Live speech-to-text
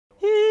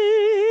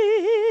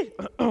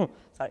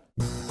Sorry.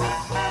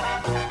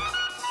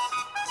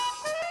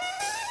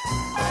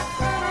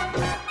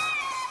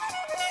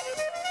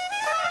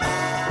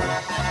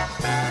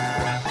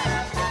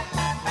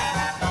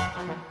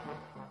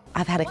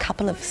 I've had a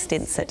couple of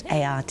stints at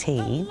ART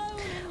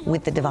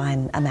with the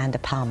divine Amanda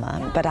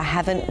Palmer, but I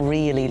haven't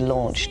really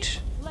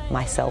launched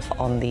myself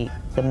on the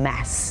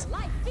mass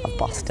of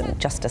Boston,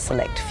 just a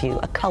select few,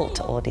 a cult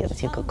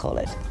audience, you could call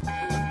it.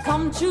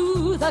 Come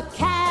to the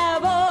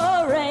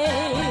cabaret.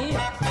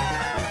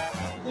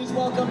 Please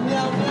welcome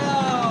Meow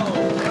Meow.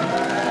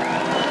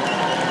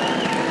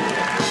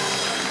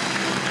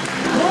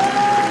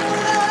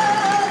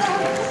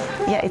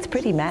 Yeah, it's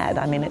pretty mad.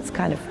 I mean, it's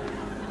kind of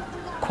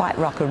quite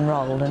rock and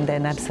roll and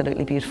then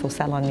absolutely beautiful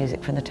salon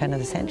music from the turn of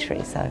the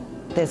century. So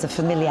there's a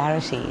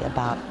familiarity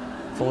about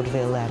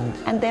vaudeville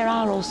and there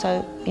are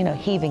also, you know,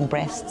 heaving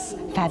breasts,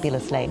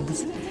 fabulous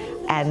legs,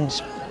 and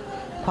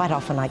quite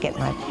often I get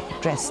my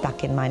dress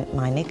stuck in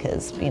my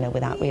knickers, you know,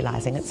 without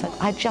realising it. So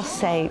I just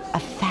say a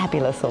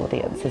fabulous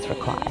audience is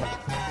required.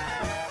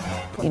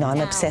 You know,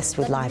 I'm obsessed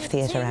with live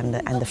theatre and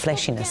the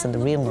fleshiness and the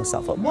realness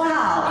of it.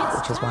 Wow!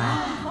 Which is why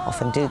I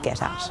often do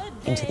get out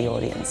into the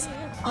audience.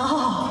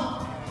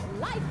 Oh!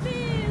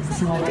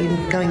 So I've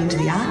been going into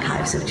the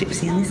archives of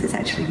Gypsy, and this is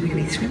actually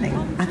really thrilling.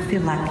 I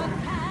feel like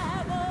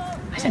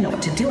I don't know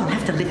what to do. I'll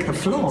have to lick the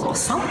floor or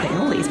something.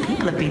 All these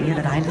people have been here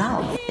that I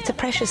love. It's a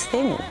precious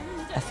thing,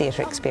 a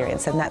theatre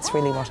experience, and that's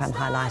really what I'm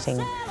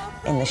highlighting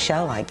in the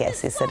show, I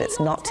guess, is that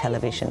it's not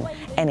television.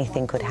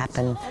 Anything could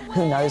happen.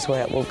 Who knows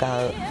where it will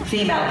go.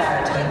 Female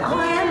baritone. Oh,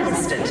 I am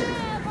listed.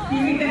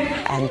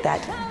 And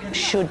that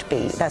should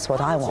be, that's what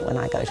I want when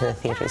I go to the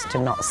theatre, is to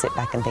not sit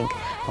back and think,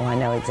 oh, I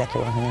know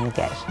exactly what I'm going to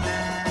get.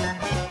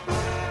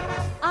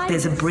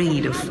 There's a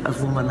breed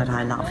of woman that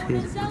I love who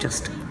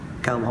just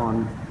go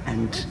on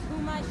and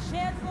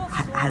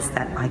has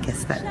that, I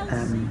guess, that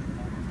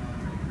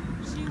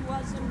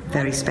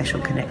very special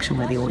connection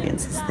where the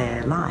audience is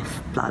their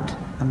life, blood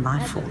and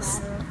life force.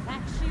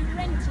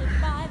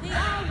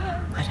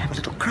 I'd have a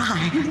little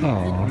cry.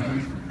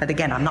 Aww. But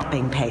again, I'm not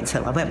being paid,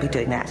 so I won't be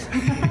doing that.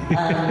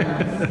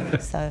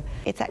 So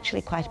it's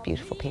actually quite a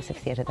beautiful piece of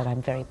theatre that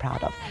I'm very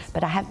proud of.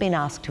 But I have been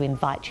asked to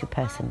invite you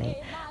personally,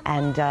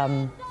 and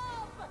I'm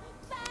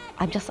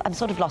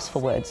sort of lost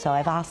for words, so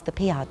I've asked the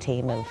PR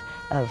team of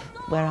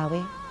where are we?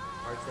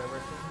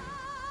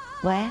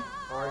 ArtsEmerson. Where?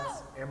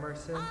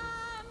 ArtsEmerson.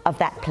 Of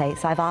that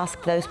place. I've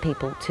asked those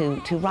people to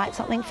write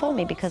something for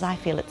me because I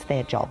feel it's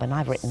their job and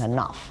I've written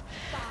enough.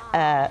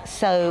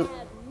 So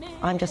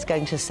I'm just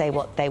going to say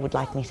what they would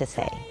like me to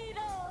say.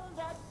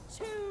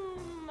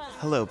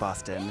 Hello,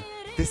 Boston.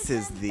 This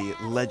is the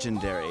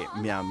legendary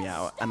Meow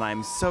Meow, and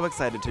I'm so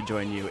excited to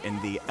join you in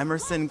the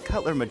Emerson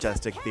Cutler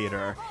Majestic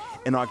Theater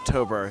in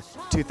October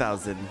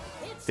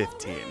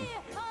 2015.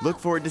 Look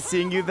forward to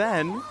seeing you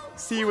then.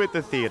 See you at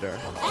the theater.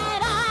 Oh,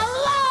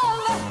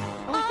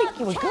 I think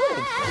you were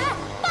good.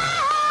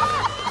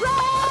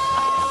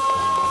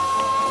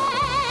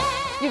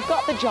 You've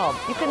got the job.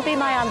 You can be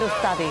my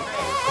understudy.